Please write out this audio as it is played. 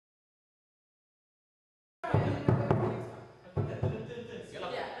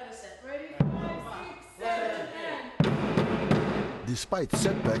Despite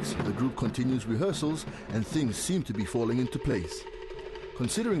setbacks, the group continues rehearsals and things seem to be falling into place.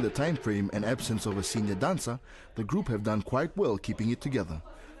 Considering the time frame and absence of a senior dancer, the group have done quite well keeping it together.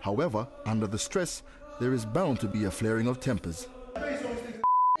 However, under the stress, there is bound to be a flaring of tempers.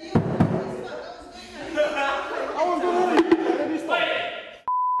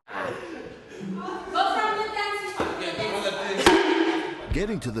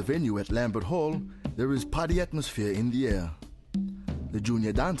 Getting to the venue at Lambert Hall, there is party atmosphere in the air. The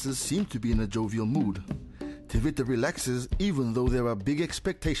junior dancers seem to be in a jovial mood. Tevita relaxes even though there are big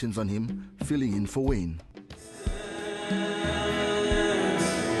expectations on him, filling in for Wayne.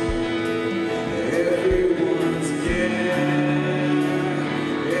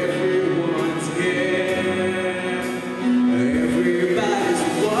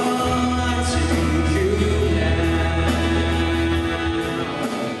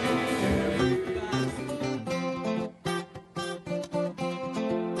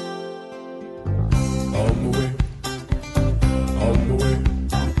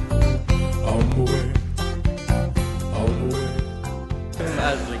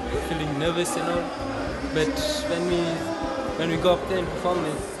 I was like feeling nervous and all, but when we go up there and perform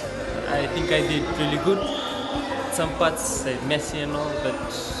it, I think I did really good. Some parts messy and all, but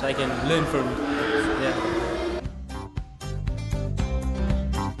I can learn from it. Yeah.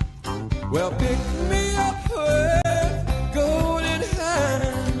 Well, pick me up with golden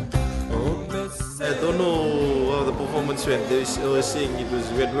hand. I don't know how the performance went. They were saying it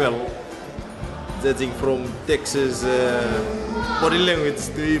went well. Judging from Texas body language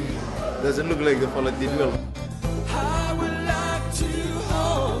to him, doesn't look like the fella did well. I would like to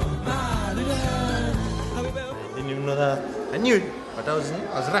hold my little hand. I didn't even know that. I knew it, but I was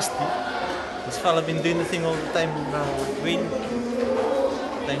rusty. This fella been doing the thing all the time now. Wayne.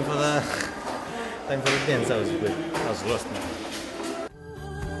 Time for the dance. I was good. I was lost now.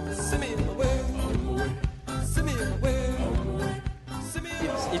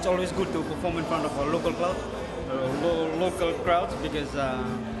 It's always good to perform in front of a local crowd because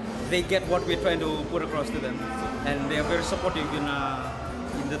they get what we're trying to put across to them, and they are very supportive in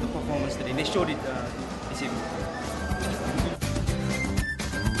the performance today. They showed it this evening.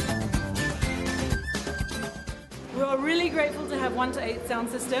 We were really grateful to have 1 to 8 sound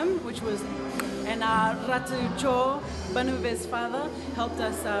system, which was, and Ratu Cho, Banuve's father, helped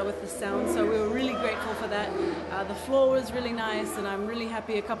us with the sound, so we were really grateful for that. The floor was really nice, and I'm really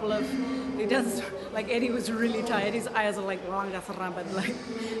happy. Like Eddie was really tired. His eyes are like, but like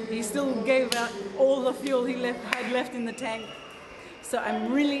he still gave out all the fuel he had left in the tank. So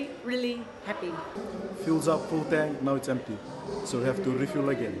I'm really, really happy. Fills up full tank, now it's empty. So we have to refuel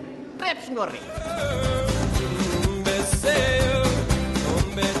again.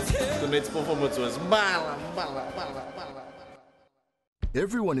 Tonight's performance was bala.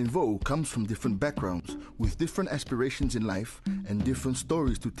 Everyone in VOU comes from different backgrounds, with different aspirations in life and different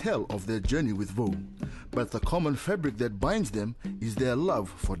stories to tell of their journey with VOU. But the common fabric that binds them is their love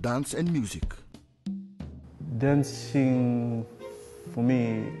for dance and music. Dancing, for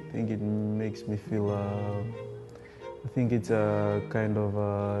me, I think it makes me feel, I think it's a kind of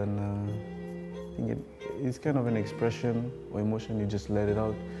it's kind of an expression or emotion, you just let it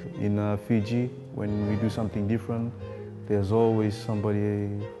out. In Fiji, when we do something different, there's always somebody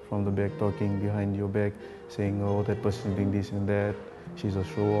from the back talking behind your back, saying, oh, that person's doing this and that, she's a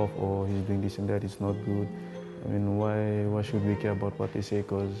show-off, or he's doing this and that, it's not good. I mean, why should we care about what they say?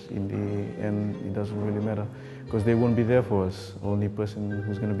 Because in the end, it doesn't really matter. Because they won't be there for us. The only person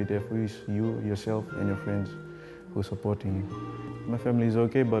who's going to be there for you is you, yourself, and your friends who are supporting you. My family is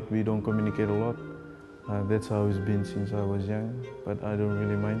okay, but we don't communicate a lot. That's how it's been since I was young, but I don't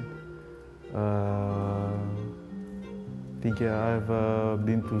really mind. I think I've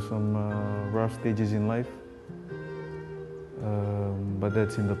been through some rough stages in life, but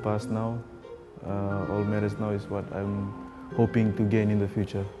that's in the past now. All matters now is what I'm hoping to gain in the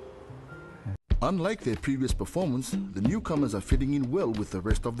future. Unlike their previous performance, the newcomers are fitting in well with the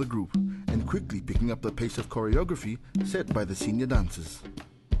rest of the group and quickly picking up the pace of choreography set by the senior dancers.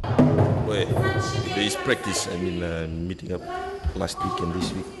 Well, there is practice. I mean, meeting up last week and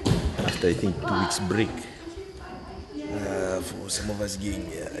this week after I think 2 weeks break. For some of us gang,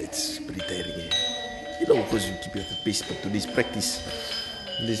 it's pretty tiring. You know, because you keep at the pace, but today's practice.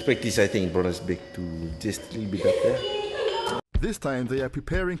 This practice, I think, brought us back to just a little bit up there. This time they are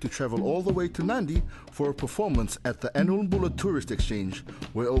preparing to travel all the way to Nandi for a performance at the annual Mbula Tourist Exchange,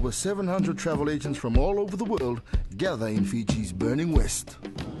 where over 700 travel agents from all over the world gather in Fiji's burning west.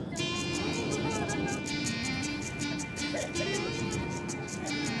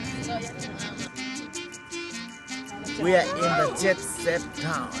 We are in the jet set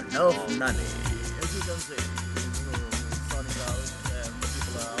town of Nani. As you can see, sun is out,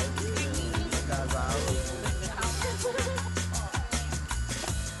 people are out, cars are out.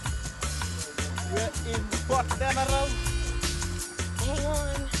 We're in Port General.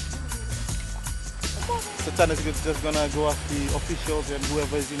 So Chan is just gonna go off the officials and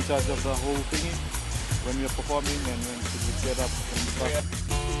whoever is in charge of the whole thingy when we are performing and when we get up and stuff.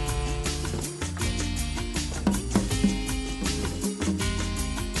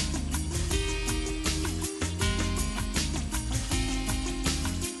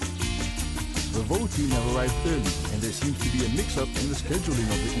 The VOU team have arrived early and there seems to be a mix-up in the scheduling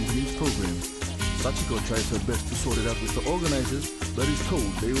of the evening's program. Sachiko tries her best to sort it out with the organizers, but is told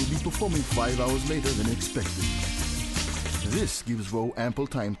they will be performing 5 hours later than expected. This gives VOU ample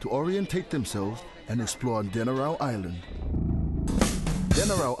time to orientate themselves and explore Denarau Island.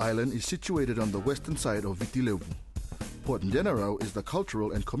 Denarau Island is situated on the western side of Vitilevu. Port Denarau is the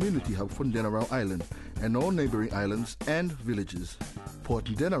cultural and community hub for Denarau Island and all neighboring islands and villages. Port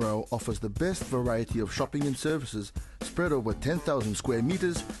Denarau offers the best variety of shopping and services spread over 10,000 square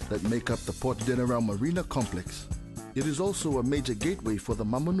meters that make up the Port Denarau Marina Complex. It is also a major gateway for the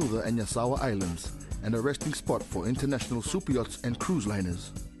Mamanuca and Yasawa Islands and a resting spot for international super yachts and cruise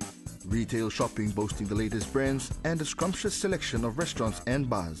liners. Retail shopping boasting the latest brands and a scrumptious selection of restaurants and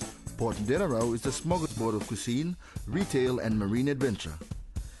bars. Port Denarau is the smorgasbord of cuisine, retail and marine adventure.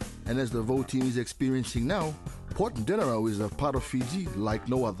 And as the VOU team is experiencing now, Port Denarau is a part of Fiji like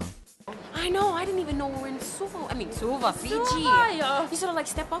no other. I know, I didn't even know we were in Suva, Fiji. Yeah. You sort of like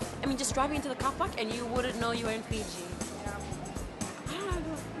step up, just driving into the car park and you wouldn't know you were in Fiji.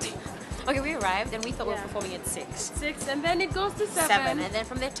 Okay, we arrived and we thought we were performing at 6. 6, and then it goes to 7, and then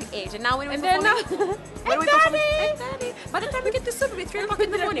from there to 8, and now when And we then performing? When we performing? 8:30. By the time we get to Suva, it's 3 o'clock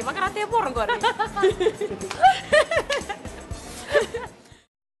in the morning.